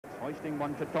hoisting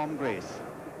one to Tom Grace.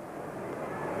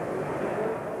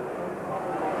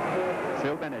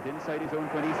 Phil Bennett inside his own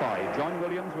 25. John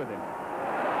Williams with him.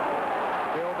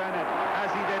 Phil Bennett,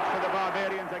 as he did for the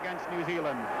Barbarians against New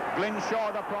Zealand. Glyn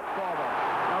Shaw, the prop forward.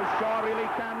 Now Shaw really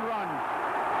can run.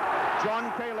 John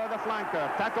Taylor, the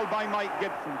flanker, tackled by Mike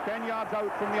Gibson, 10 yards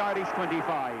out from the Irish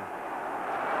 25.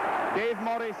 Dave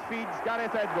Morris feeds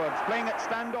Gareth Edwards, playing at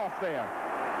standoff there.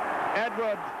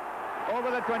 Edwards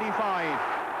over the 25,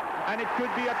 and it could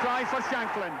be a try for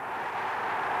Shanklin.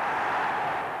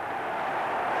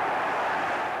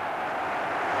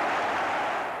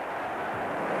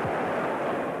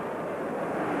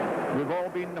 We've all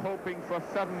been hoping for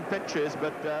firm pitches,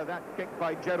 but that kick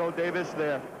by Gerald Davis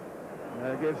there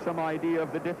gives some idea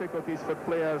of the difficulties for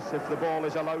players if the ball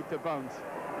is allowed to bounce.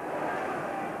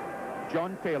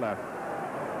 John Taylor.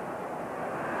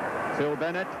 Phil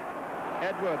Bennett.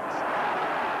 Edwards.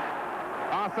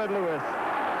 Arthur Lewis.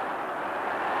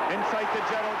 Inside to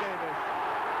Gerald Davis.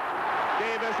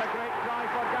 Davis, a great try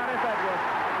for Gareth Edwards.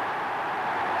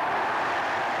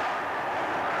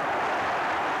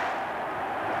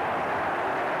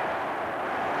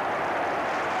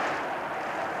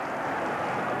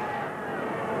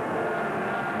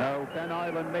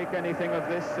 Make anything of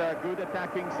this good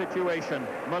attacking situation.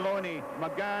 Maloney,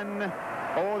 McGann.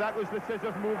 Oh, that was the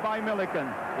scissors move by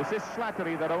Milliken. This is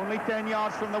Slattery. They're only 10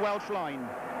 yards from the Welsh line.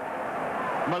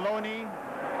 Maloney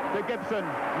to Gibson.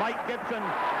 Mike Gibson.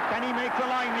 Can he make the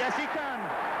line? Yes, he can.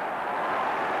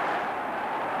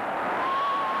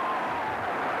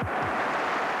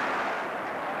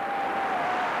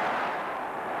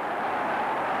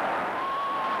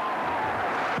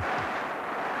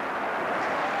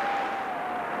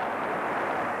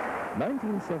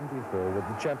 '74 was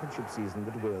the championship season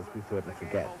that Wales preferred to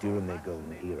forget during their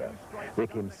golden era. They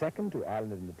came second to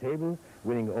Ireland in the table,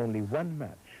 winning only one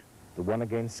match, the one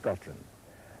against Scotland.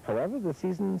 However, the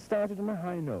season started on a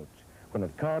high note when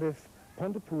at Cardiff,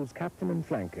 Pontypool's captain and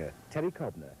flanker, Terry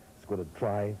Cobner, scored a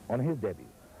try on his debut.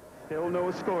 Still no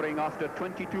scoring after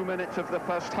 22 minutes of the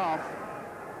first half.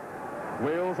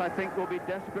 Wales, I think, will be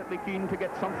desperately keen to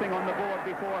get something on the board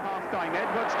before half-time.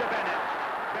 Edwards to Bennett.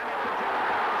 Bennett to Gerald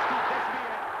Davis. Keep this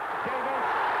beer. Davis,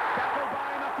 tackled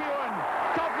by McEwen.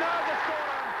 Cobner, the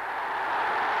scorer.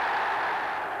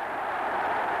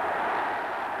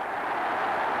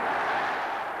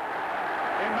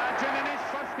 Imagine in his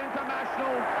first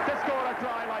international to score a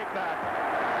try like that.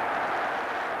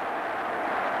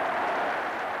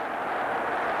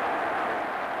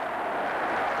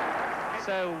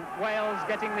 So Wales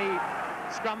getting the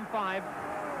scrum 5.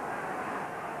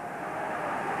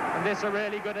 And this a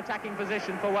really good attacking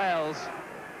position for Wales.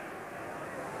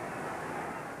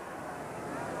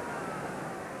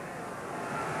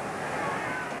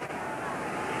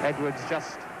 Edwards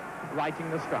just righting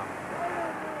the scrum.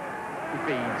 He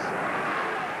feeds.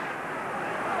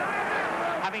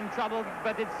 Having trouble,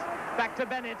 but it's back to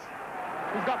Bennett.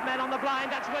 He's got men on the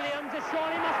blind. That's Williams. It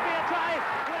surely must be a try.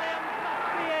 Williams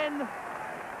must be in.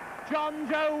 John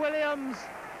Joe Williams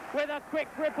with a quick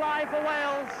reply for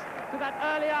Wales to that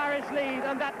early Irish lead,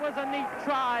 and that was a neat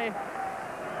try.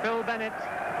 Phil Bennett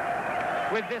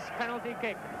with this penalty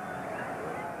kick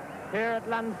here at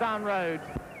Lansdowne Road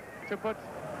to put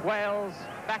Wales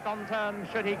back on terms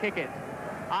should he kick it.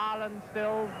 Ireland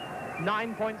still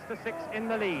 9 points to 6 in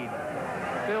the lead.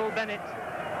 Phil Bennett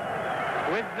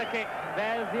with the kick.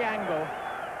 There's the angle.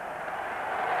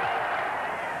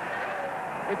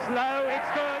 It's low,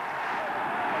 it's good.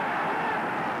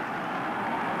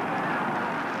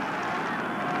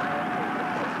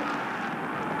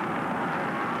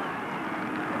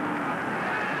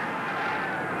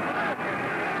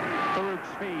 Farouk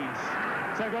speeds.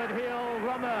 It's a good heel,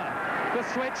 Rummer. The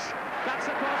switch, that's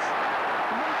across.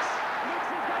 Meeks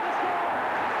is going to score.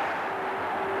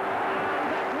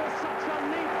 And that was such a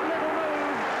neat little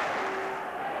move.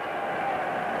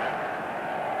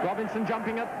 Robinson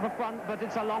jumping up the front, but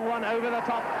it's a long one over the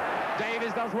top.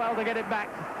 Davies does well to get it back.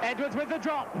 Edwards with the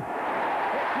drop. It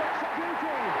looks a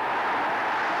beauty.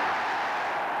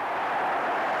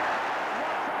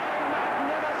 What a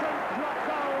magnificent drop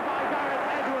goal by Gareth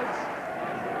Edwards.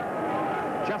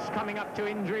 Just coming up to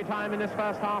injury time in this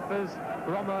first half as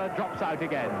Romer drops out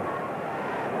again.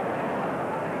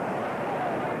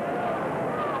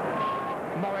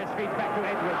 Morris feeds back to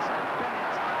Edwards.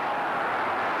 Bennett.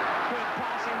 Good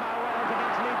passing by Wales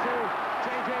against Lee too.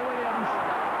 J.J. Williams.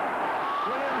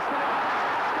 Williams for the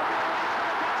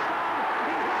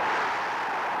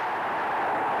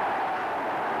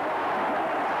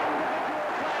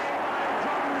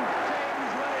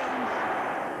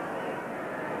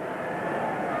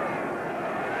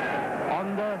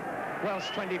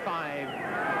Welsh 25.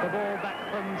 The ball back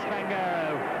from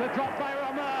Spangero. The drop by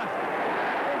Romer.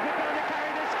 Is it going to carry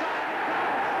this time? It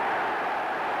does.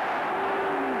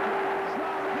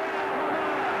 Jean-Pierre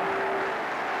Romer.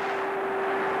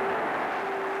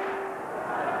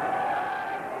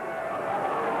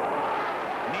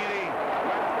 Neary,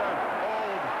 Webster,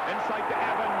 Old, inside to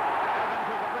Evans. Evans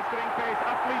with a blistering pace.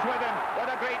 Upley's with him. What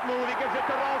a great move. He gives it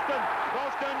to Ralston.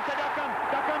 Ralston to Duckham.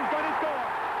 Duckham's going to score.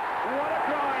 What a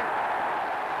try.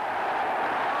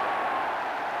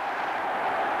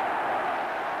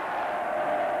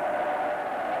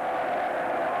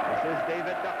 This is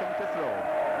David Duckham to throw.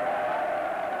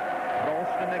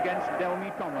 Ralston against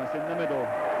Delmy Thomas in the middle.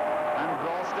 And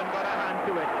Ralston got a hand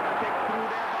to it. Kicked through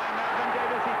there by Mervyn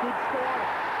Davis. He could score.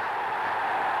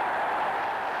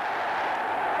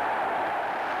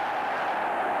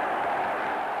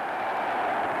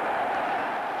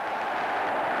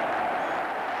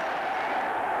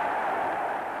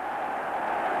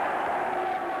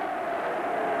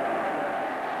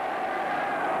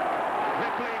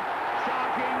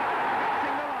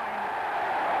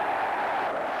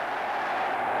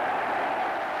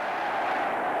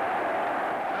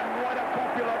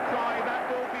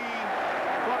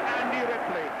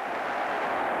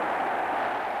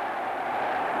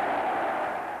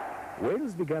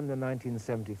 Wales began the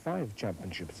 1975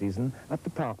 championship season at the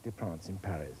Parc des Princes in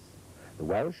Paris. The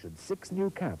Welsh had 6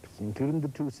 new caps, including the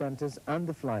 2 centres and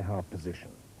the fly-half position.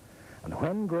 And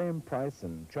when Graham Price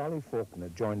and Charlie Faulkner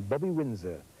joined Bobby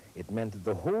Windsor, it meant that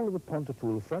the whole of the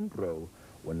Pontypool front row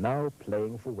were now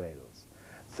playing for Wales.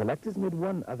 Selectors made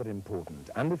one other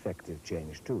important and effective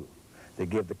change too. They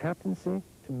gave the captaincy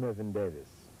to Mervyn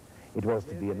Davis. It was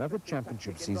to be another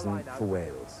championship season for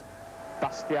Wales.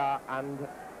 Bastia and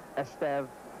Esteve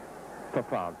for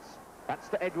France. That's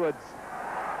to Edwards.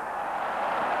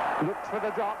 Looks for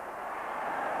the drop.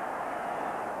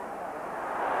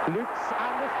 Looks,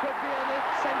 and this could be a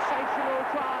sensational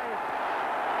try.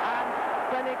 And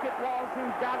Fenwick it was who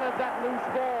gathered that loose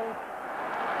ball.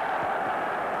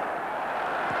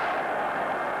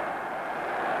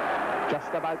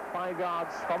 Just about 5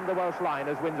 yards from the Welsh line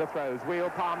as Windsor throws. Wheel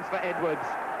palms for Edwards.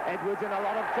 Edwards in a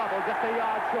lot of trouble, just a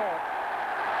yard short.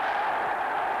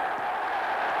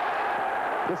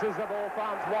 This is the ball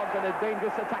France want in a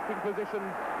dangerous attacking position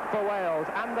for Wales,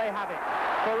 and they have it.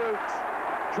 Farouk's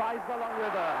tries the long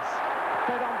reverse.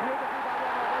 Fed on beautifully by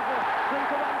Ronald. There's a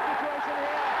 3-to-1 situation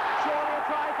here. Surely a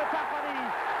try for Taffany.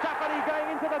 Taffany going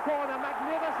into the corner.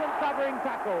 Magnificent covering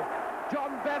tackle.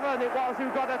 John Bevan it was who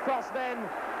got across then.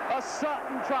 A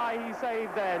certain try he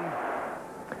saved then.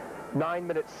 9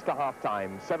 minutes to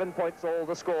half-time. 7 points all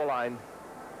the scoreline.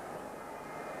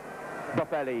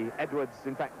 Boffelli, Edwards,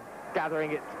 in fact,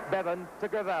 gathering it. Bevan to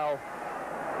Gravel.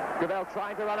 Gravel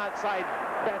trying to run outside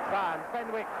Bertrand.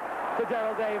 Fenwick to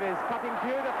Gerald Davies, cutting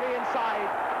beautifully inside,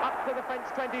 up to the French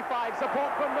 25.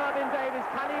 Support from Mervyn Davies.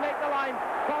 Can he make the line?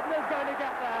 Codner's going to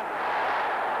get there.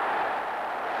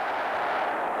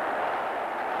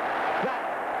 That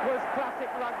was classic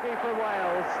rugby for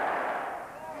Wales.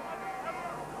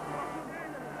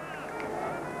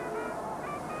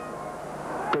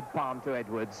 Good palm to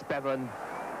Edwards. Bevan,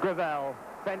 Gravel,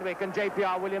 Fenwick and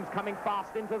JPR Williams coming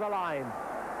fast into the line.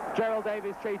 Gerald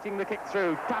Davies chasing the kick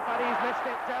through. Taffany's missed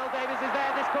it. Gerald Davies is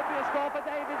there. This could be a score for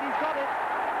Davies. He's got it.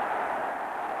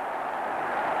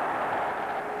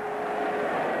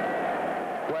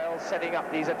 Wales setting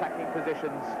up these attacking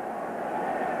positions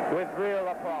with real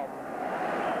aplomb.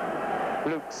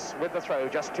 Lukes with the throw,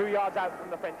 just 2 yards out from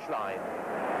the French line.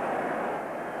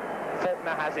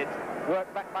 Faulkner has it.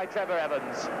 Worked back by Trevor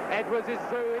Evans. Edwards is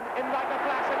through in like a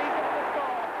flash, and he's going to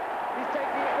score. He's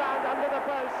taking it round under the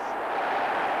post.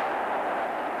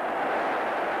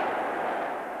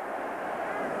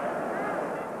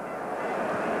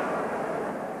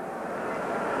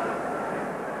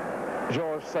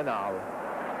 Georges Senal.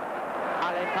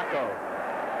 Alain Paco.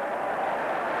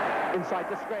 Inside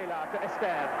to Strela, to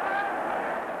Esteve.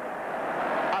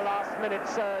 A last-minute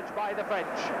surge by the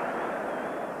French.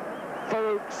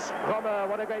 Farouk's, Romer,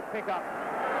 what a great pickup.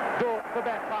 Dort for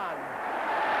Bertrand.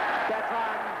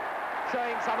 Bertrand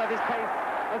showing some of his pace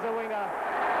as a winger.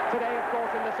 Today, of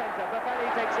course, in the centre. Boffelli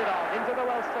takes it on into the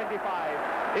Welsh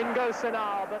 25. In goes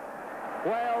Senal, but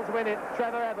Wales win it.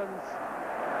 Trevor Evans.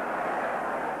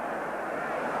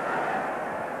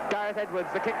 Gareth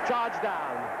Edwards, the kick charged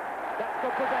down. That's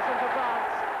good possession for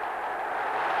France.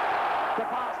 The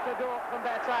pass to Dort from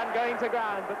Bertrand going to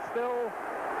ground, but still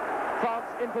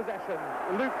France in possession.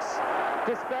 Lukes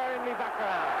despairingly back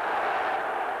around.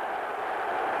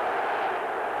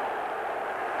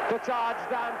 The charge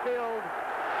downfield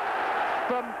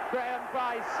from Graham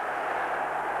Price.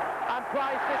 And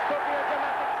Christ, this could be a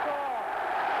dramatic score.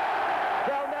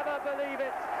 They'll never believe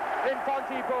it in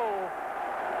Pontypool.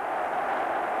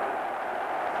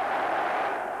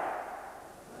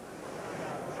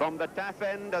 From the taff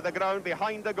end of the ground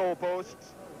behind the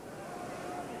goalposts,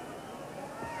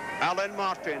 Alan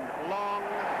Martin, long,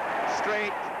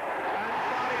 straight, and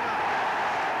far enough.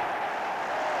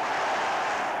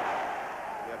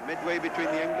 We are midway between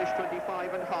the English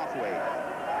 25 and halfway.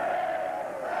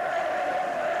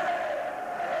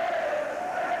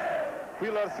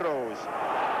 Wheeler throws.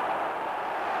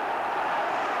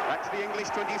 That's the English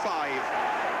 25.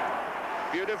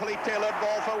 Beautifully tailored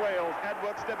ball for Wales.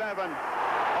 Edwards to Bevan.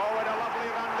 Oh, and a lovely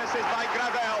run. This is by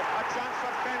Gravel. A chance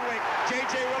for Fenwick.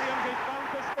 J.J. Williams is bound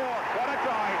to score. What a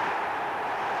try.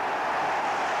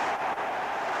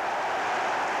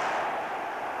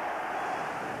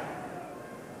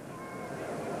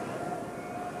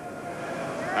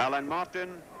 Alan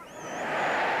Martin.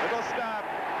 Little stab.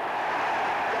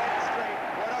 Dead straight.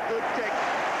 What a good kick.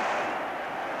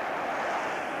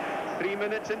 3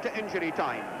 minutes into injury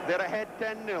time. They're ahead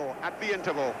 10-0 at the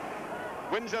interval.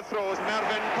 Windsor throws,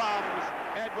 Mervyn palms,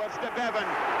 Edwards to Bevan.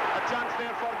 A chance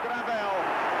there for Gravel.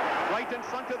 Right in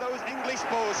front of those English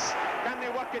posts. Can they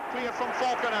work it clear from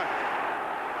Falconer?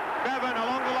 Bevan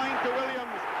along the line to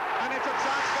Williams. And it's a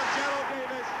chance for Gerald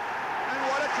Davis. And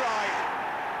what a try.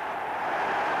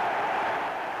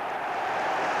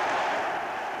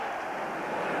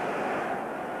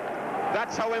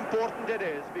 That's how important it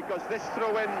is, because this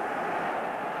throw-in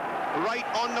right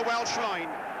on the Welsh line.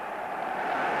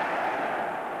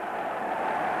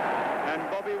 And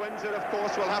Bobby Windsor, of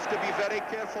course, will have to be very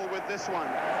careful with this one.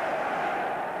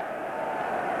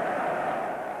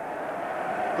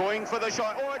 Going for the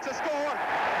shot. Oh, it's a score!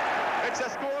 It's a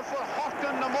score for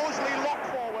Horton, the Moseley lock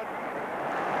forward.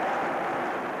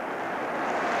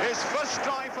 His first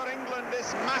try for England,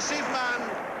 this massive man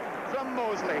from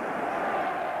Moseley.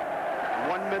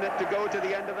 1 minute to go to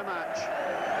the end of the match.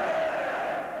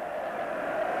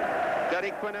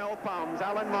 Derek Quinnell palms.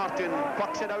 Alan Martin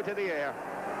pucks it out of the air.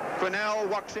 Quinnell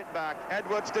works it back.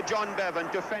 Edwards to John Bevan,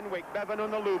 to Fenwick. Bevan on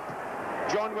the loop.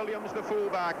 John Williams, the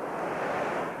fullback.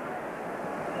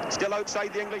 Still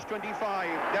outside the English 25.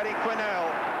 Derek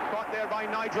Quinnell, caught there by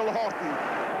Nigel Horton.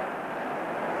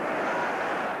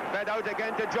 Fed out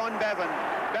again to John Bevan.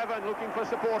 Bevan looking for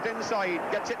support inside.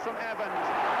 Gets it from Evans.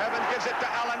 Evans gives it to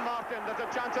Alan Martin. There's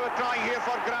a chance of a try here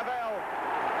for Gravel.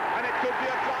 And it could be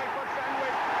a try for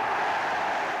Fenwick.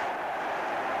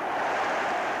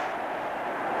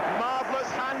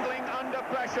 Marvellous handling under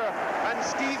pressure. And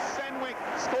Steve Fenwick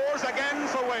scores again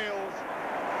for Wales.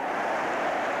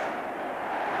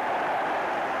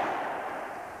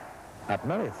 At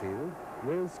Murrayfield,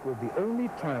 Wales scored the only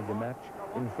try of the match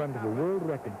in front of a world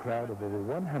record crowd of over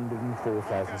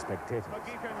 104,000 spectators.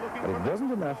 But it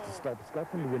wasn't enough to stop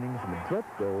Scotland winning from a drop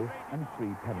goal and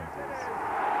 3 penalties.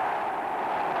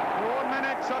 4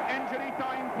 minutes of injury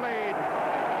time played.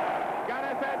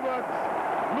 Gareth Edwards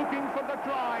looking for the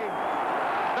try.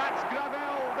 That's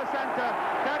Gravel, the centre.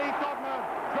 Terry Codner,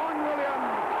 John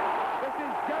Williams. This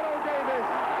is Gerald Davis.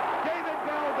 David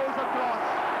Bell goes across.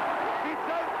 Beats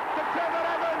out to Trevor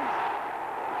Evans.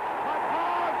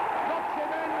 McHarg knocks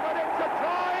it in, but it's a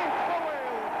try for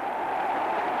Wales.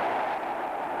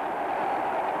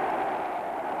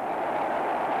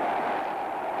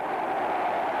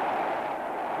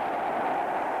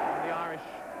 The Irish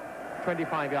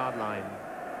 25-yard line.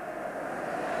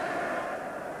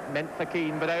 Meant for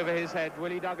Keane, but over his head.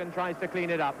 Willie Duggan tries to clean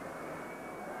it up.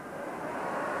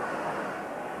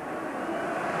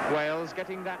 Wales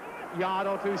getting that yard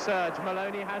or two surge.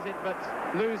 Maloney has it, but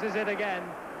loses it again.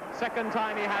 Second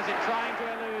time he has it, trying to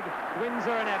elude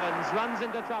Windsor and Evans. Runs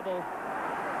into trouble.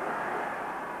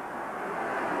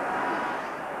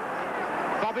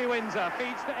 Bobby Windsor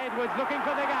feeds to Edwards, looking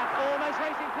for the gap. Almost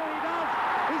racing through, he does.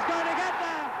 He's going to get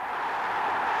there.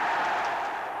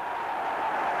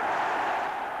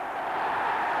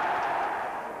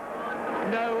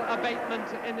 No abatement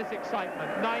in this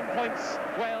excitement. 9 points,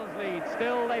 Wales lead.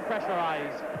 Still they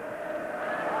pressurise.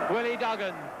 Willie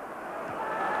Duggan.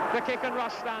 The kick and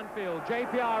rush Stanfield.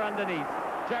 JPR underneath.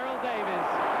 Gerald Davis.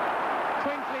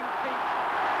 Twinkling feet.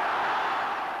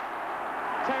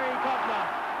 Terry Codner.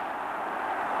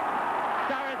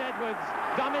 Gareth Edwards.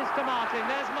 Dummies to Martin.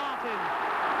 There's Martin.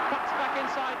 Cuts back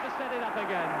inside to set it up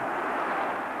again.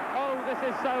 Oh, this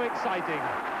is so exciting.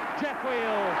 Jeff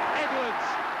Wheel. Edwards.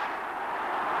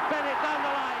 Bennett down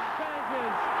the line.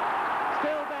 Bergiers.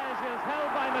 Still Bergiers.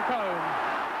 Held by McComb.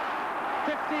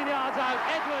 15 yards out.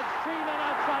 Edwards. 3 men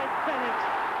outside Bennett.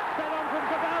 Fed on from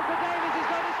Cabell to Davis. He's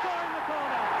going to score in the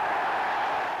corner.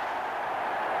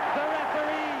 The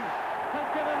referee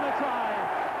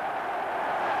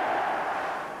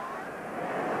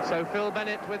So Phil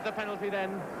Bennett with the penalty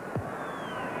then.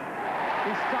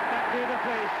 He struck that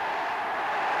beautifully.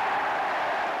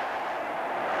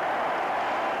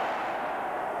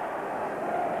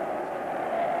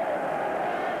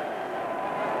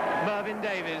 Mervyn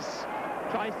Davies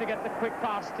tries to get the quick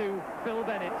pass to Phil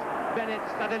Bennett. Bennett,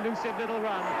 that elusive little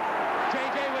run.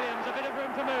 J.J. Williams, a bit of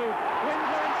room to move.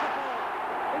 Windsor in support.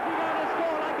 Is he going to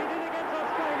score like he did against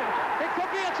Australia? It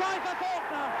could be a try for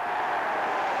Faulkner.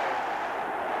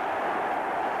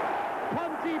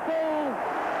 Pontypool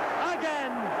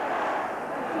again.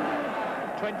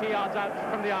 20 yards out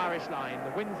from the Irish line.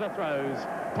 Windsor throws.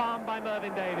 Palm by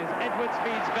Mervyn Davies. Edwards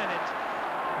feeds Bennett.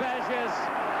 Berger's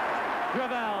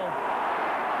Gravel.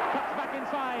 Cuts back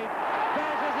inside.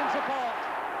 Berger's in support.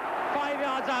 5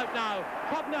 yards out now.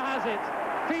 Cobner has it.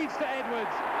 Feeds to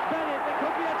Edwards. Bennett, there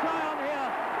could be a try on here.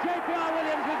 JPR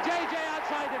Williams with JJ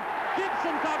outside him.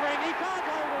 Gibson covering. He can't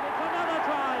hold it. It's another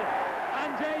try.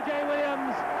 And JJ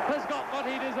Williams has got what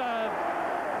he deserved.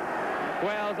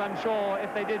 Wales, I'm sure,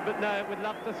 if they did but know it, would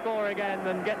love to score again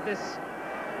and get this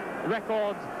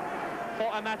record for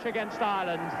a match against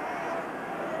Ireland.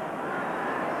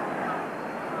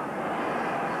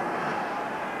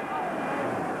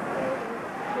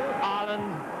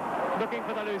 Looking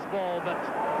for the loose ball, but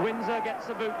Windsor gets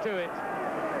the boot to it.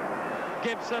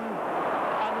 Gibson,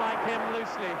 unlike him,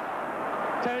 loosely.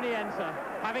 Tony Enter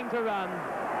having to run,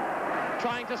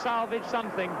 trying to salvage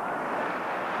something.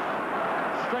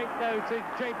 Straight though to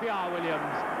JPR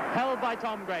Williams, held by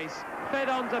Tom Grace, fed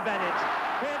on to Bennett.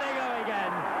 Here they go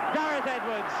again. Gareth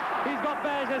Edwards, he's got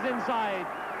Berger's inside.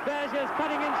 Berger's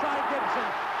cutting inside Gibson.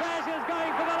 Berger's going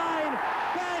for the line.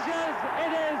 Berger's,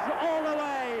 it is all the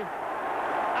way.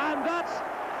 And that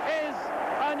is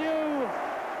a new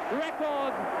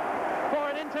record for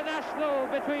an international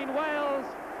between Wales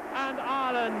and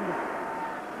Ireland.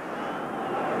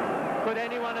 Could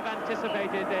anyone have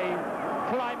anticipated a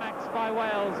climax by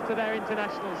Wales to their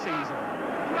international season?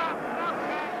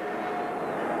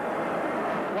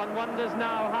 One wonders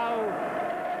now how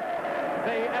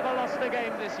they ever lost a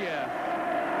game this year.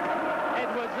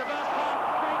 Edwards, reverse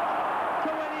pass straight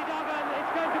to Willie Duggan.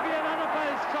 It's going to be an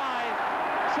unopposed try.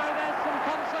 So there's some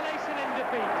consolation in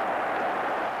defeat.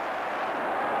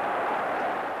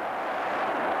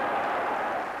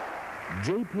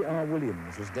 JPR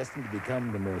Williams was destined to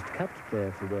become the most capped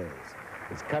player for Wales.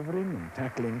 His covering and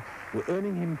tackling were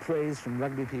earning him praise from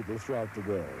rugby people throughout the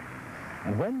world.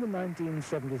 And when the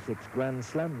 1976 Grand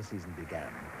Slam season began,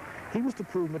 he was to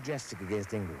prove majestic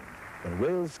against England, when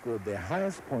Wales scored their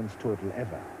highest points total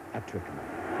ever at Twickenham.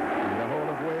 And the whole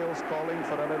of Wales calling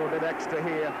for a little bit extra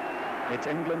here. It's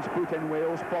England's boot in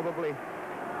Wales, probably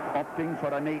opting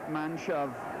for an 8-man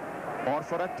shove or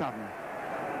for a turn.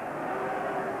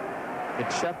 It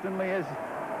certainly is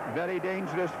very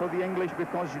dangerous for the English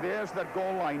because there's their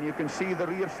goal line. You can see the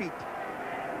rear feet.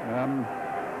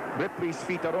 Ripley's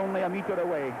feet are only a metre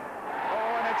away.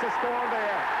 Oh, and it's a score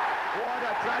there. What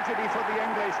a tragedy for the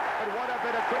English, but what a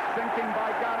bit of quick thinking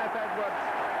by Gareth Edwards.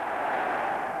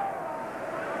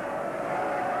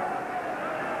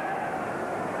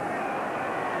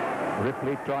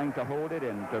 Ripley trying to hold it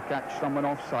in to catch someone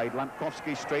offside.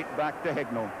 Lankowski straight back to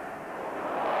Hignell.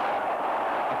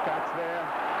 A catch there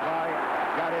by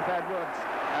Gareth Edwards,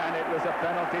 and it was a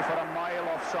penalty for a mile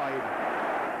offside.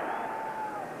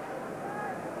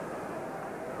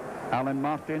 Alan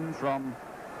Martin from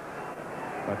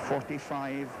about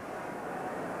 45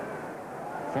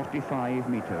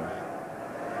 metres.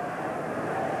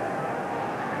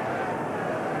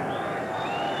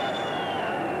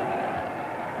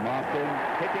 Martin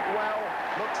hit it well,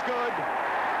 looks good,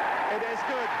 it is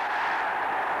good.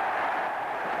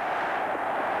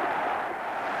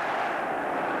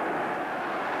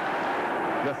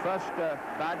 The first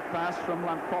bad pass from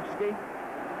Lankowski.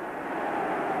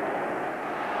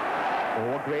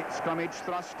 Oh, great scrummage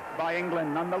thrust by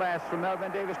England nonetheless, from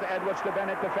Mervyn Davies to Edwards to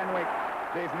Bennett to Fenwick.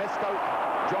 They've missed out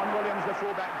John Williams, the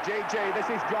fullback. JJ, this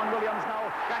is John Williams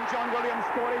now. Can John Williams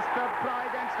score his third try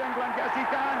against England? Yes, he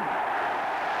can.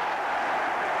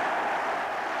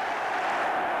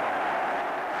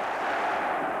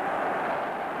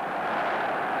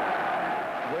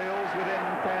 Wales within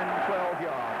 10, 12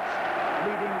 yards,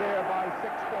 leading there by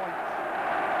 6 points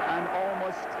and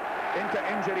almost into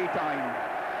injury time.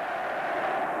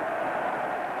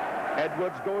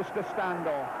 Edwards goes to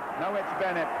Standall. Now it's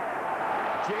Bennett.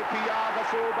 JPR, the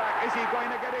fullback. Is he going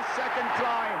to get his second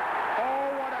try? Oh,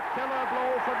 what a killer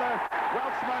blow for the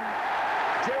Welshman.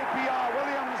 JPR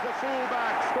Williams, the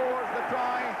fullback, scores the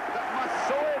try that must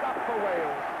sew it up for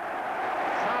Wales.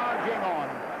 Charging on.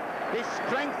 His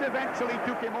strength eventually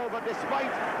took him over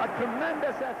despite a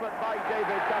tremendous effort by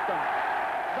David Beckham.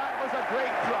 That was a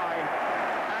great try,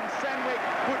 and Fenwick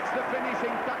puts the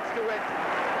finishing touch to it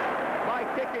by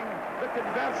kicking the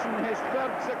conversion, his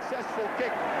third successful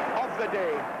kick of the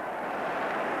day.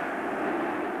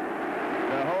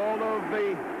 The whole of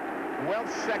the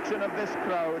Welsh section of this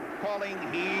crowd calling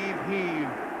heave, heave.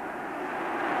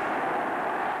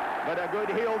 But a good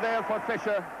heel there for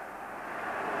Fisher.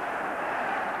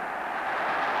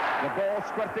 The ball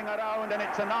squirting around, and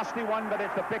it's a nasty one, but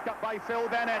it's a pick-up by Phil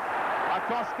Bennett.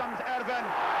 Across comes Irvine.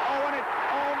 Oh, and it's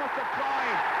almost a try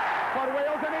for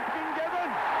Wales, and it's been given.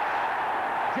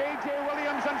 J.J.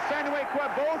 Williams and Fenwick were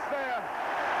both there.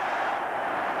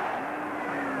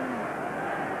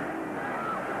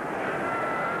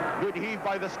 Good heave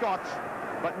by the Scots,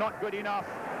 but not good enough.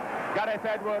 Gareth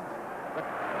Edwards, but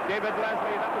David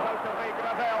Leslie, that was out to Ray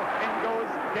Gravel. In goes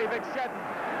David Shedden.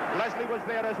 Leslie was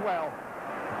there as well.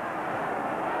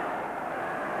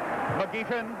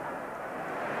 McGeechan.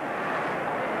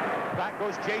 Back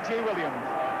goes J.J. Williams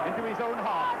into his own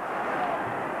half.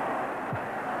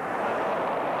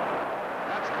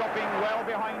 That's dropping well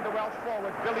behind the Welsh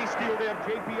forward. Billy Steele there,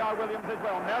 J.P.R. Williams as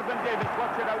well. Mervyn Davis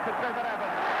works it out to Trevor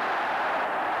Evans.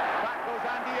 Back goes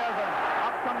Andy Irvine.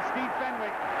 Up comes Steve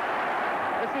Fenwick.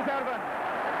 This is Irvine.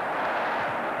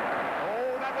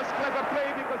 Oh, that was clever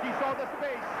play because he saw the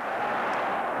space.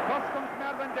 Across comes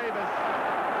Mervyn Davis.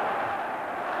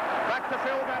 Back to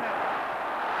Phil Bennett.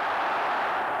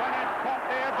 Bennett caught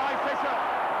there by Fisher.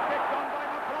 Picked on by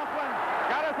McLaughlin.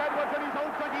 Gareth Edwards in his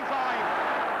own 25.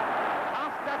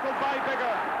 Half tackled by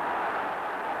Bigger.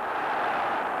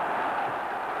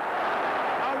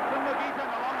 Out from McGeechan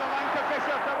along the line to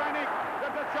Fisher, to Rennick.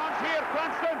 There's a chance here.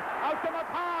 Cranston out to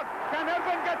McHarg. Can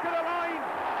Irvine get to the line?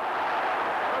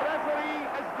 The referee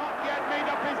has not yet made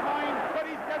up his mind, but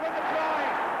he's given the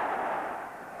try.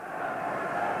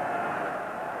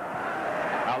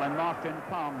 Alan Martin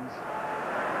palms.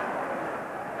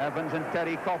 Evans and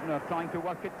Terry Kovner trying to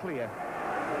work it clear.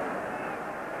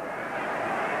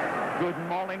 Good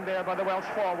mauling there by the Welsh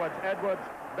forwards. Edwards,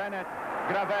 Bennett,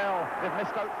 Gravel. They've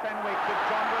missed out Fenwick with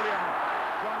John Williams.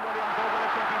 John Williams over the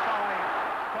 25.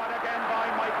 Caught again by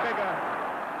Mike Bigger.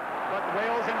 But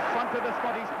Wales in front of the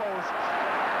Scottish post.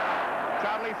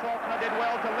 Charlie Faulkner did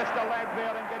well to lift a leg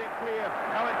there and get it clear.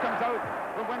 Now it comes out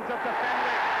from Windsor to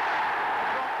Fenwick. A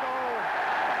drop goal.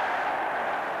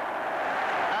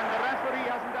 And the referee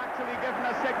hasn't actually given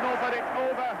a signal, but it's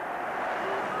over.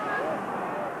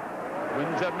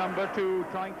 Windsor number 2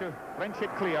 trying to wrench it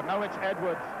clear. Now it's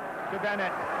Edwards to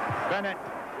Bennett. Bennett,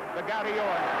 the Gary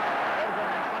Owen.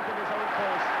 Irvine in front of his own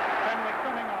post. Fenwick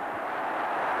coming up.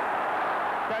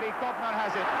 Terry Kovner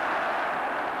has it.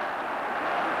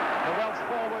 The Welsh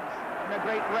forwards in a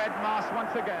great red mass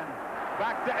once again.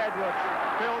 Back to Edwards.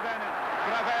 Phil Bennett.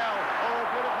 Gravel. Oh,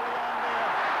 beautifully on there.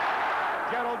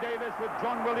 Gerald Davis with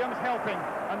John Williams helping.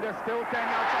 And there's still 10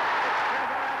 outside. It's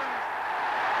Trevor Evans.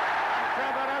 And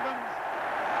Trevor Evans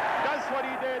does what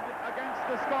he did against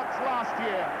the Scots last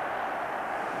year.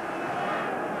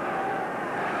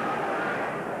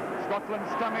 Scotland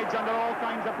scrimmage under all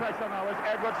kinds of pressure now as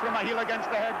Edwards from a heel against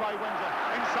the head by Windsor.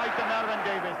 Inside to Mervyn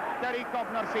Davis. Terry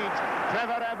Kovner feeds.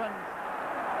 Trevor Evans.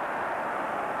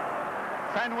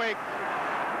 Fenwick.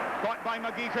 Caught by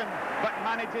McGeechan, but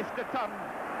manages to turn.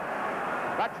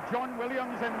 That's John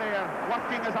Williams in there,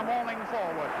 working as a mauling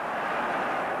forward.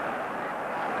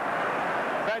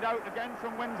 Fed out again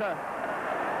from Windsor.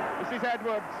 This is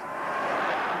Edwards.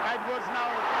 Edwards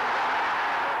now.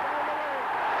 All the way.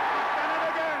 He's done it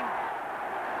again.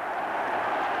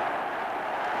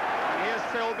 And here's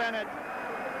Phil Bennett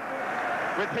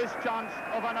with his chance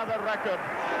of another record.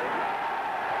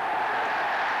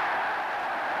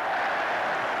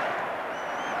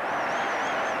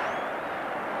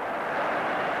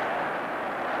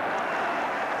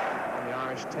 On the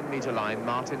Irish 10-metre line,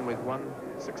 Martin with one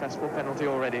successful penalty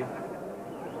already.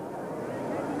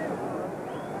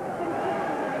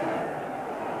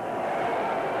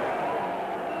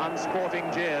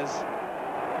 Unsporting jeers.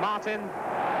 Martin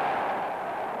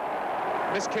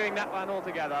miscuing that one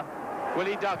altogether.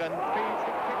 Willie Duggan feeds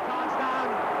the kick chance down,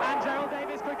 and Gerald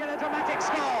Davis could get a dramatic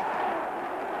score.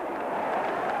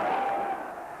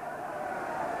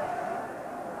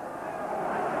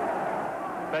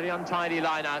 Very untidy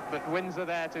line out, but Windsor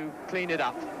there to clean it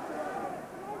up.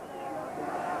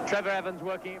 Trevor Evans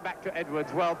working it back to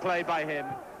Edwards. Well played by him.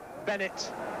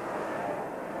 Bennett.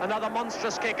 Another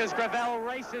monstrous kick as Gravel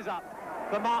races up.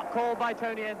 The mark called by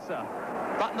Tony Enser,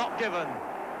 but not given.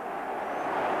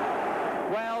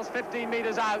 Wales 15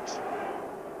 metres out.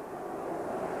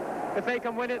 If they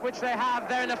can win it, which they have,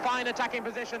 they're in a fine attacking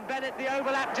position. Bennett, the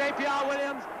overlap, JPR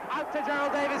Williams, out to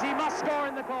Gerald Davis. He must score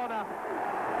in the corner.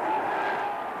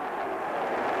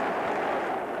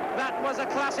 That was a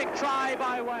classic try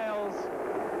by Wales.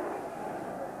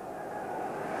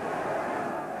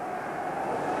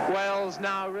 Wales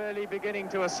now really beginning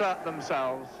to assert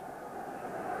themselves.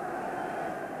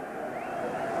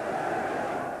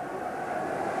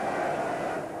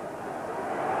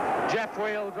 Jeff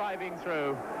Wheel driving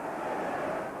through.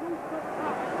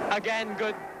 Again,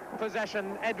 good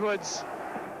possession, Edwards.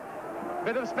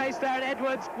 Bit of space there, and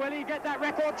Edwards, will he get that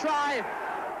record try?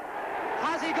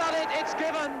 Has he got it? It's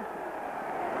given.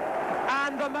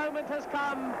 And the moment has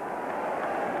come.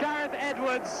 Gareth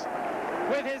Edwards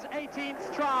with his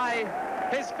 18th try,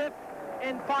 his 5th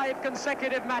in 5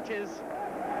 consecutive matches,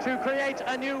 to create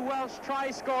a new Welsh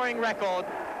try-scoring record.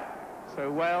 So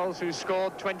Wales, who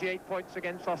scored 28 points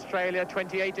against Australia,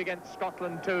 28 against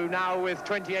Scotland too, now with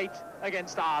 28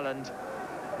 against Ireland.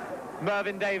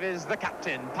 Mervyn Davies, the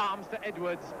captain, palms to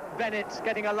Edwards. Bennett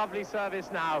getting a lovely service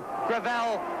now.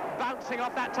 Gravel bouncing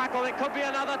off that tackle. It could be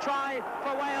another try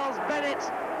for Wales.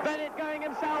 Bennett going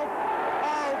himself.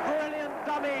 Oh, brilliant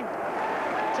dummy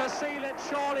to seal it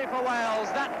surely for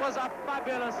Wales. That was a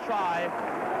fabulous try.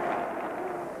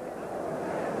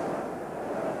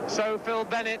 So Phil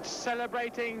Bennett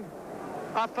celebrating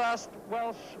our first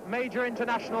Welsh major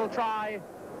international try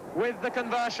with the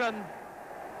conversion.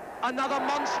 Another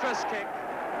monstrous kick,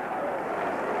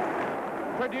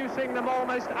 producing them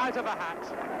almost out of a hat.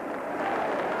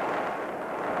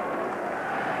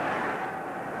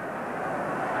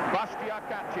 Bastia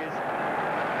catches.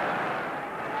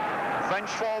 French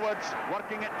forwards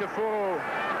working it to full.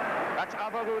 That's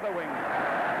Averou the wing.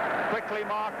 Quickly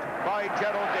marked by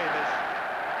Gerald Davis.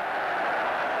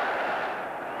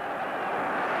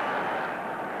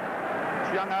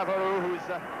 Young Averou, who's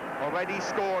already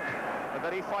scored a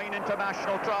very fine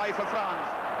international try for France.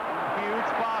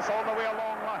 Huge pass all the way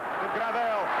along to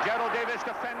Gravel. Gerald Davis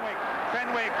to Fenwick.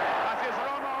 Fenwick passes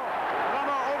Romo.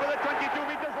 Romo over the 22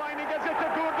 meters line. He gives it to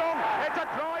Gourdon. It's a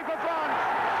try for France.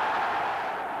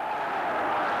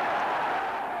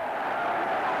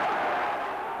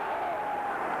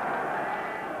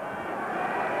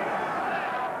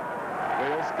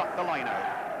 Wales cut the line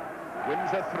out.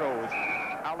 Windsor throws.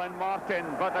 Alan Martin,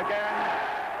 but again,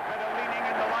 a bit of leaning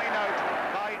in the line out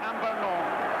by Ambernon.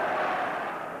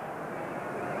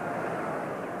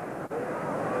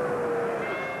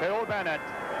 Phil Bennett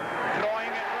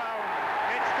drawing it round.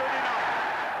 It's good enough.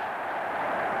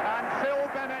 And Phil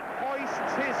Bennett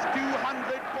hoists his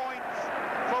 200 points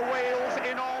for Wales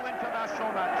in all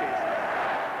international matches.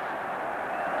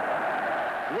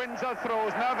 Windsor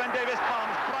throws. Mervyn Davies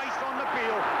palms. Price on the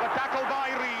peel. The tackle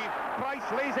by Reeve. Price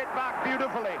lays it back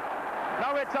beautifully.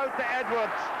 Now it's out to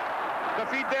Edwards. The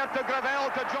feed there to Gravel,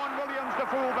 to John Williams, the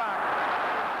fullback.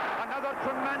 Another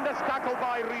tremendous tackle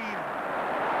by Reeve.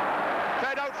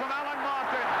 Fed out from Alan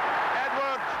Martin.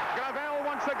 Edwards, Gravel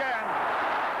once again.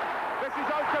 This is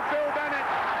out to Phil Bennett.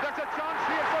 There's a chance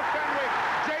here for Fenwick.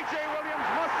 J.J. Williams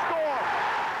must score.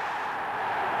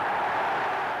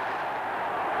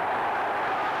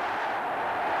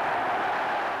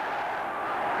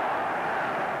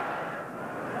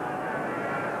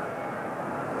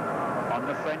 On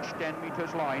the French 10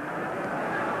 meters line.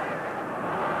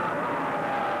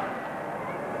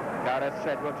 Gareth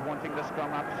Edwards wanting the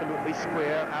scrum absolutely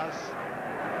square, as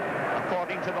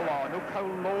according to the law. Look how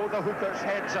low the hookers'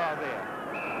 heads are there.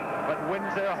 But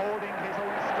Windsor holding his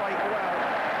own strike well.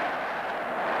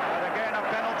 But again, a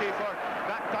penalty for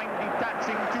that time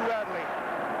detaching too early.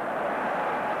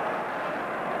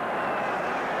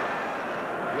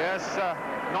 Yes,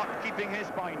 not keeping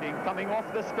his binding, coming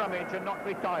off the scrummage and not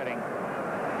retiring.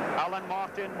 Alan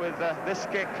Martin with this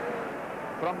kick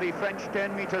from the French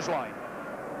 10 meters line.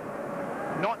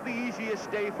 Not the easiest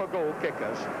day for goal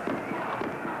kickers. It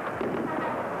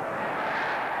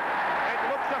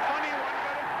looks a funny one,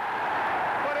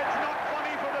 but it's not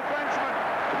funny for the Frenchman.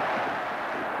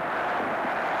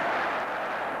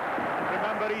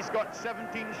 Remember, he's got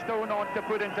 17 stone on to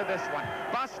put into this one.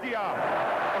 Bastia.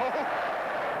 Oh.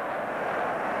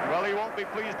 Well, he won't be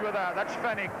pleased with that. That's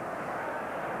Fenwick.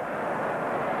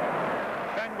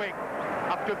 Fenwick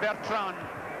up to Bertrand.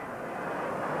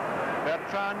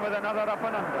 Bertrand with another up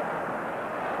and under.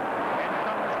 In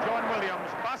comes John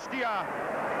Williams. Bastia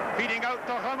feeding out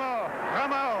to Rameau.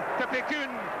 Rameau to Pekun.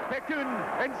 Pekun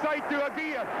inside to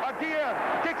Aguirre. Aguirre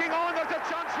kicking on. There's a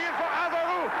chance here for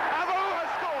Averou. Averou has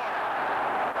scored.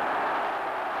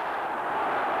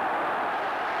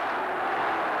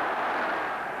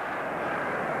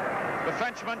 The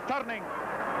Frenchman turning.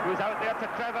 who's out there to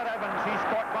Trevor Evans. He's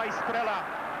caught by Strella.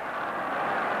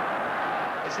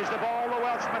 This is the ball the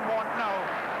Welshmen want now.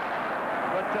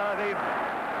 But they've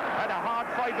had a hard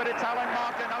fight, but it's Alan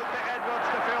Martin out to Edwards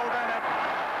to Phil Bennett.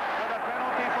 With a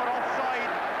penalty for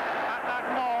offside at that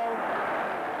maul.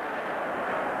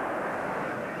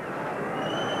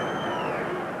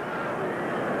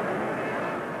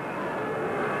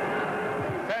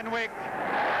 Fenwick.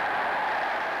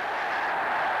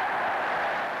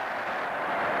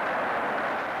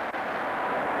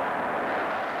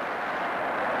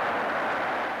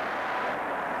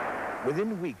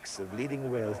 Within weeks of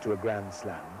leading Wales to a Grand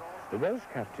Slam, the Welsh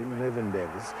captain, Irvin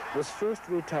Davies, was forced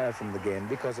to retire from the game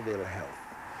because of ill health.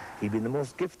 He'd been the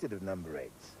most gifted of number 8s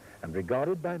and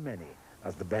regarded by many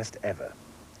as the best ever.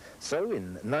 So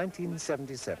in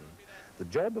 1977, the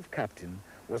job of captain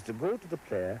was to go to the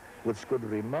player who had scored a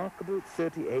remarkable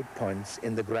 38 points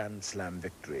in the Grand Slam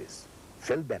victories,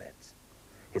 Phil Bennett.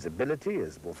 His ability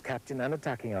as both captain and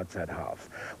attacking outside half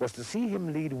was to see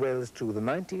him lead Wales to the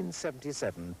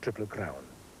 1977 Triple Crown.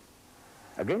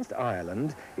 Against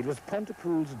Ireland, it was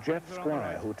Pontypool's Jeff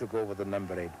Squire who took over the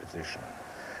number 8 position.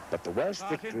 But the Welsh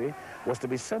victory was to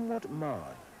be somewhat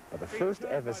marred by the first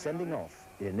ever sending off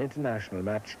in an international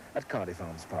match at Cardiff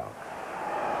Arms Park.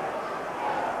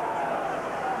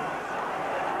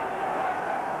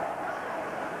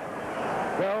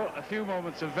 Well, a few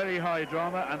moments of very high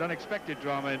drama and unexpected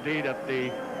drama indeed at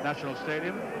the National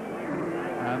Stadium.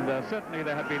 And certainly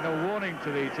there had been no warning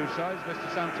to the two sides. Mr.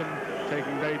 Sansom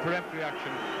taking very peremptory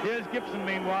action. Here's Gibson,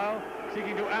 meanwhile,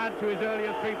 seeking to add to his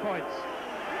earlier 3 points.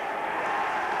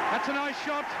 That's a nice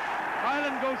shot.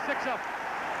 Ireland goes 6 up.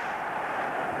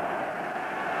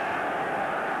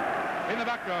 In the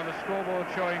background, the scoreboard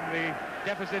showing the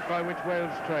deficit by which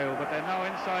Wales trail, but they're now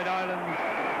inside Ireland's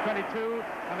 22,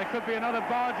 and there could be another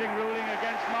barging ruling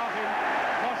against Martin.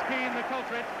 Moskeen, the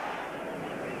culprit.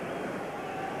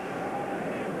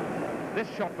 This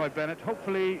shot by Bennett,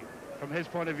 hopefully, from his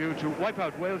point of view, to wipe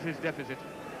out Wales's deficit.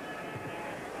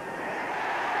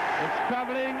 It's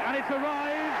travelling, and it's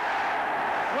arrived.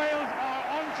 Wales are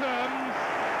on terms.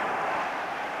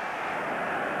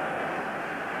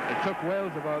 It took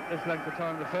Wales about this length of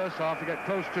time in the first half to get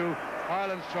close to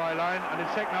Ireland's try line, and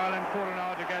it's taken Ireland a quarter an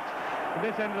hour to get to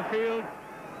this end of the field.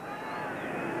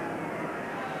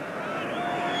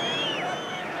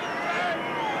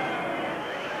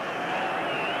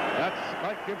 That's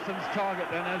Mike Gibson's target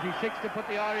then, as he seeks to put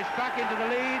the Irish back into the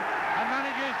lead and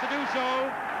manages to do so.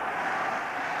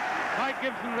 Mike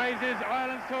Gibson raises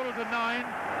Ireland's total to 9.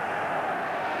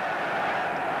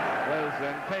 Wales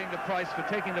then paying the price for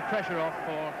taking the pressure off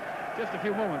for just a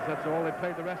few moments, that's all. They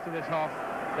played the rest of this half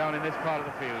down in this part of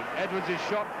the field. Edwards is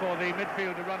shot for the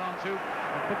midfield to run onto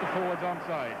and put the forwards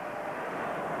onside.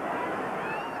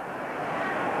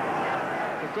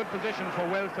 It's a good position for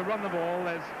Wales to run the ball.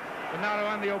 There's the narrow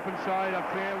and the open side are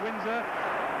clear. Windsor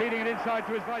feeding it inside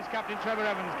to his vice-captain Trevor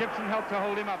Evans. Gibson helped to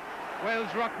hold him up.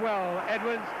 Wales rock well.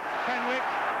 Edwards, Fenwick.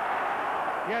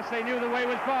 Yes, they knew the way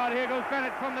was barred. Here goes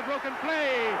Bennett from the broken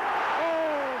play.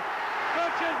 Oh,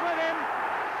 Bircher's with him.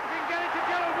 He can get it to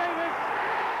Gerald Davis.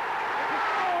 It's a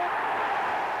score.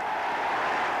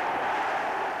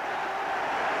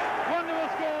 Wonderful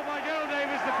score by Gerald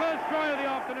Davis, the first try of the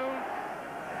afternoon.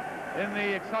 In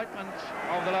the excitement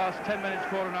of the last 10 minutes,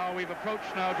 quarter an hour, we've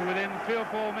approached now to within 3 or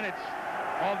 4 minutes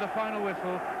of the final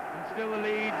whistle, and still the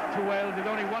lead to Wales is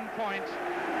only 1 point.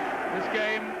 This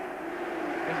game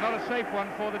is not a safe one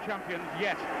for the champions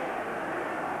yet.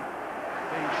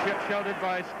 Being sheltered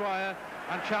by Squire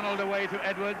and channeled away to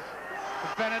Edwards. To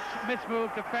Bennett,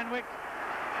 mismove to Fenwick.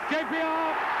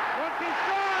 JPR wants his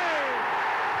try!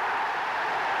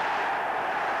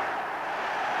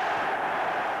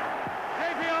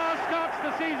 JPR starts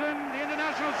the season, the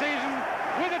international season,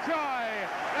 with a try,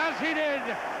 as he did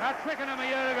at Twickenham a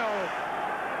year ago.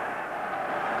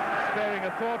 Sparing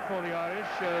a thought for the Irish.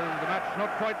 The match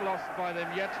not quite lost by them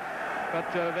yet, but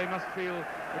they must feel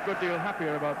a good deal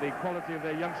happier about the quality of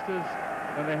their youngsters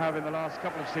than they have in the last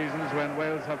couple of seasons when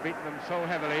Wales have beaten them so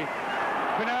heavily.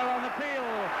 Quinnell on the peel,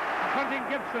 confronting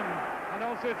Gibson, and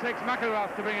also it takes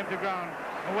McIlrath to bring him to ground.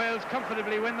 And Wales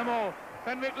comfortably win them all.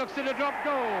 Fenwick looks to the drop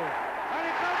goal, and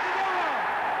it's out the door.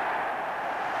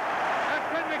 That's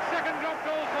Fenwick's second drop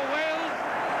goal for Wales,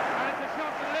 and it's a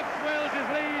shot that lifts Wales'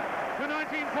 lead to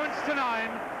 19 points to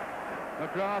 9.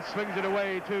 McGrath swings it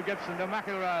away to Gibson, to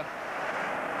McIlrath,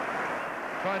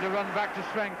 trying to run back to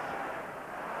strength.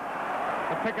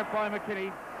 The pick-up by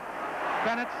McKinney.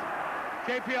 Bennett,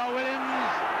 JPR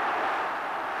Williams,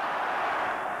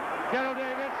 Gerald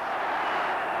Davis.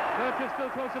 Birch is still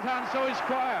close at hand, so is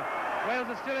Squire. Wales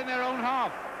are still in their own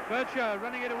half. Bircher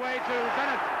running it away to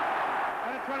Bennett.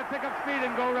 Bennett trying to pick up speed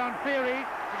and go around Theory.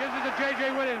 He gives it to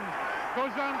J.J. Williams.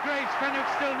 Goes round Grace. Fenwick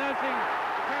still nursing.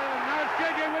 Now it's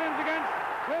J.J. Williams against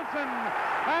Wilson.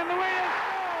 And the way is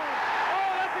scored.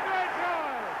 Oh, that's a great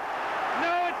try.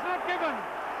 No, it's not given.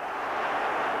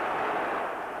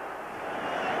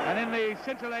 And in the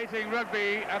scintillating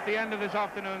rugby at the end of this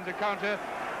afternoon's encounter,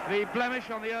 the blemish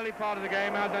on the early part of the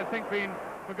game has, I think, been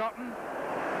forgotten.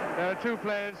 There are two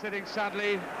players sitting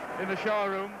sadly in the shower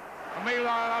room. And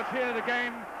meanwhile, out here, the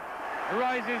game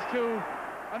rises to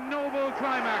a noble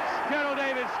climax. Gerald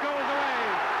Davis goes away.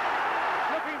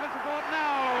 Looking for support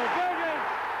now. Burgess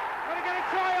going to get a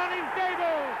try on his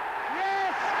debut.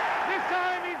 Yes! This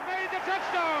time he's made the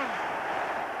touchdown.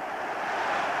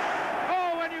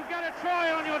 Oh, when you get a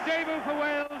try on your debut for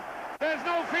Wales, there's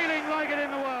no feeling like it in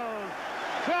the world.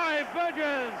 Try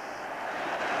Burgess.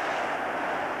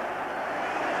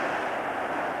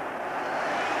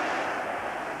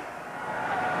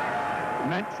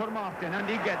 Meant for Martin, and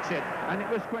he gets it. And it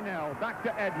was Quinnell. Back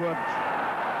to Edwards.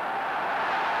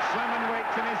 Slamon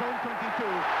waits in his own 22.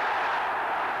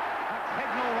 That's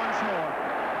Hignall once more.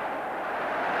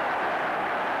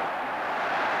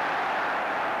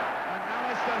 And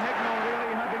Alistair Hignall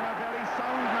really having a very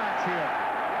sound match here.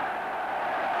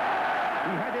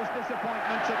 He had his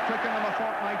disappointments at Twickenham a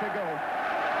fortnight ago.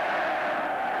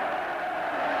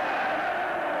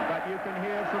 But you can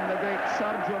hear from the great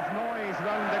surge of noise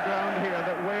round the ground here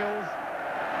that Wales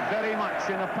very much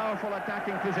in a powerful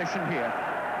attacking position here.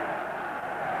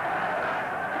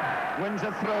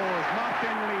 Windsor throws,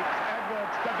 Martin leaps,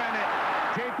 Edwards to Bennett,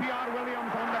 J.P.R.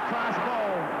 Williams on the crash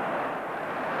ball.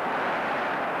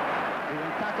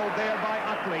 Being tackled there by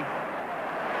Utley.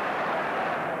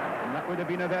 And that would have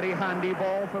been a very handy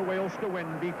ball for Wales to win,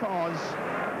 because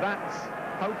that's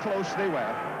how close they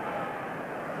were.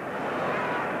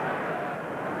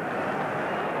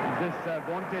 This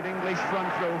vaunted English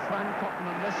front row, Fran Cotton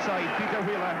on this side, Peter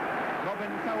Wheeler,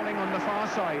 Robin Cowling on the far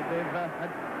side. They've had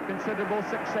considerable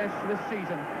success this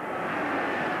season.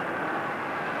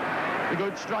 A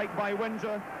good strike by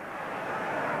Windsor.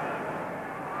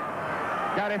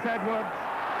 Gareth Edwards.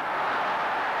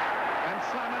 And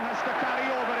Slamon has to carry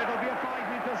over. It'll be a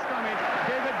 5-metre scrummage.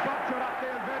 David Butcher up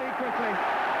there very quickly.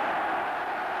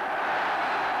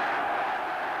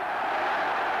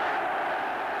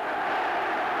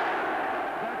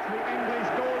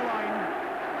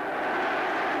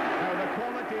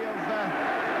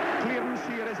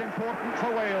 Important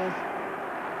for Wales,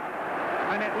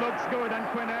 and it looks good, and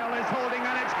Quinnell is holding,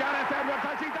 and it's Gareth Edwards.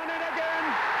 Has he done it again?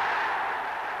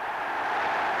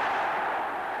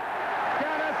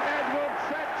 Gareth Edwards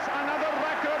sets another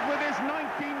record with his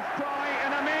 19th try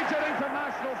in a major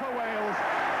international for Wales.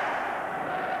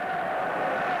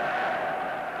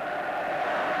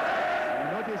 You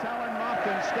notice Alan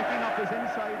Martin sticking up his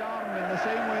inside arm in the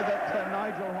same way that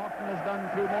Nigel Horton has done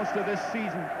through most of this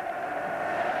season.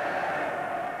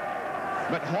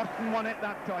 But Horton won it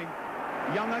that time.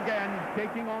 Young again,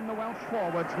 taking on the Welsh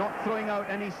forwards, not throwing out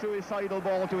any suicidal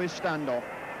ball to his standoff.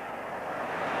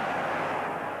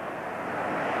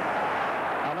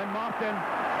 Alan Martin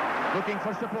looking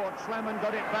for support. Slamon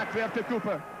got it back there to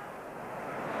Cooper.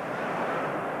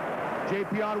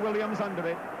 J.P.R. Williams under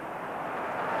it.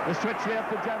 The switch there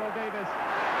to Gerald Davis.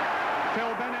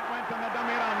 Phil Bennett went on the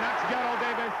dummy run. That's Gerald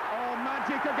Davis. Oh,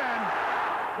 magic again.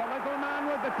 The little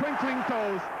man with the twinkling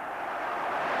toes.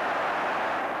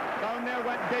 Down there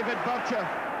went David Bircher.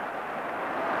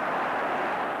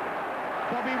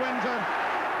 Bobby Windsor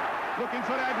looking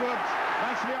for Edwards.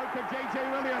 Nicely out to J.J.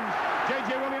 Williams.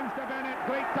 J.J. Williams to Bennett.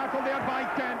 Great tackle there by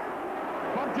Kent.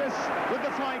 Burgess with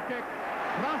the fly kick.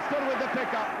 Rafter with the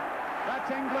pickup. That's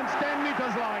England's 10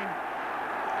 metres line.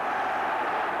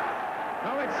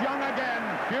 Now it's Young again.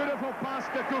 Beautiful pass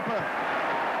to Cooper.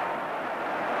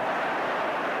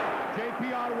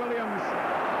 J.P.R. Williams.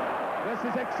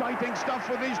 This is exciting stuff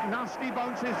with these nasty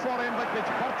bounces for him, but it's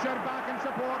Bircher back in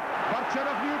support. Bircher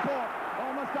of Newport,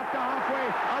 almost up to halfway,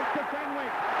 out to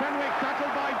Fenwick. Fenwick tackled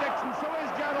by Dixon, so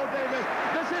is Gerald Davis.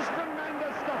 This is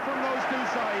tremendous stuff from those two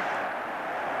sides.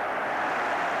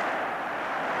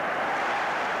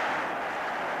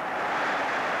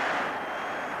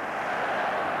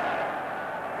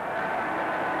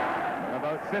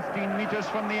 About 15 metres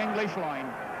from the English line.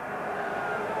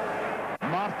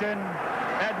 Martin,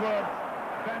 Edwards,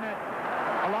 Bennett,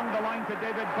 along the line to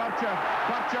David Bircher.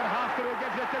 Bircher half through,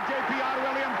 gives it to J.P.R.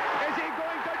 Williams. Is he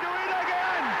going to do it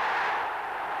again?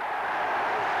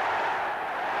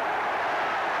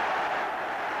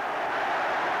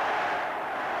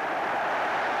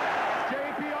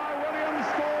 J.P.R. Williams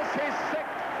scores his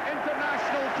 6th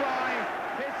international try,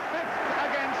 his 5th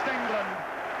against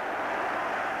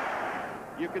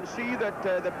can see that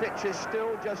the pitch is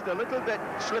still just a little bit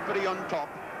slippery on top,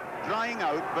 drying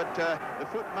out, but the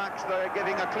foot marks there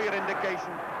giving a clear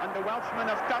indication. And the Welshmen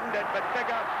have turned it, but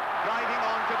Biggar driving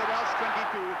on to the Welsh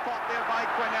 22, caught there by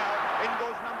Quinnell. In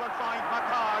goes number 5,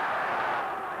 McHarg.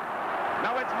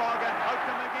 Now it's Morgan, out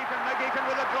to McGeechan. McGeechan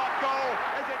with a drop goal.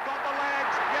 Has it got the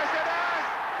legs? Yes, it has!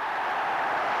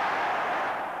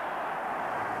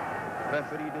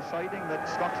 Referee deciding that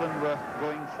Scotland were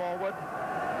going forward,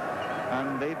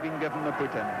 and they've been given the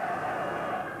put-in.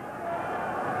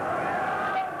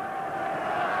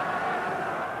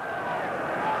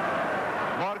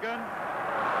 Morgan.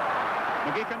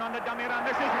 McGeechan on the dummy run.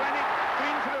 This is Rennick,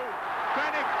 clean through.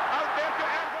 Rennick out there to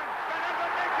Edwin. Can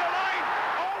Edwin make the line?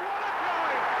 Oh, what a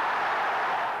try!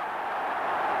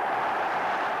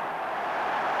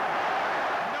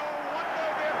 No wonder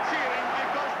they're cheering,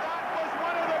 because that was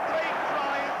one of the great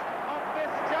tries of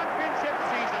this championship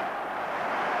season.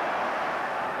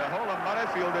 The whole of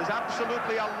Murrayfield is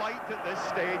absolutely alight at this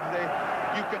stage.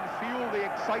 You can feel the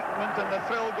excitement and the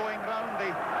thrill going round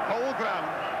the whole ground.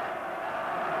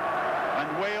 And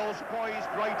Wales poised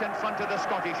right in front of the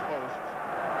Scottish post.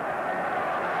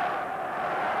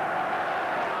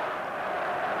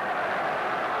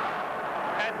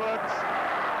 Edwards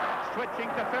switching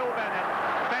to Phil Bennett.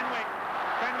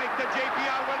 Fenwick to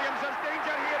JPR Williams. There's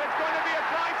danger here. It's going to be a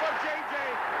try for JJ.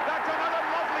 That's another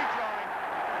lovely try.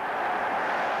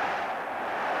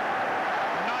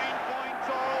 9 points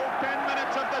all. 10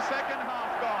 minutes of the second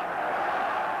half gone.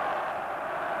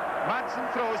 Madsen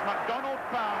throws. MacDonald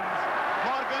pounds.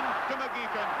 Morgan to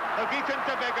McGeechan. McGeechan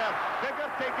to Biggar. Biggar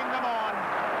taking them on.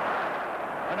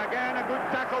 And again, a good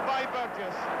tackle by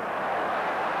Burgess.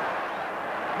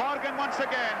 Morgan once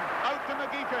again. Out to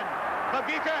McGeechan.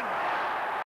 McGeechan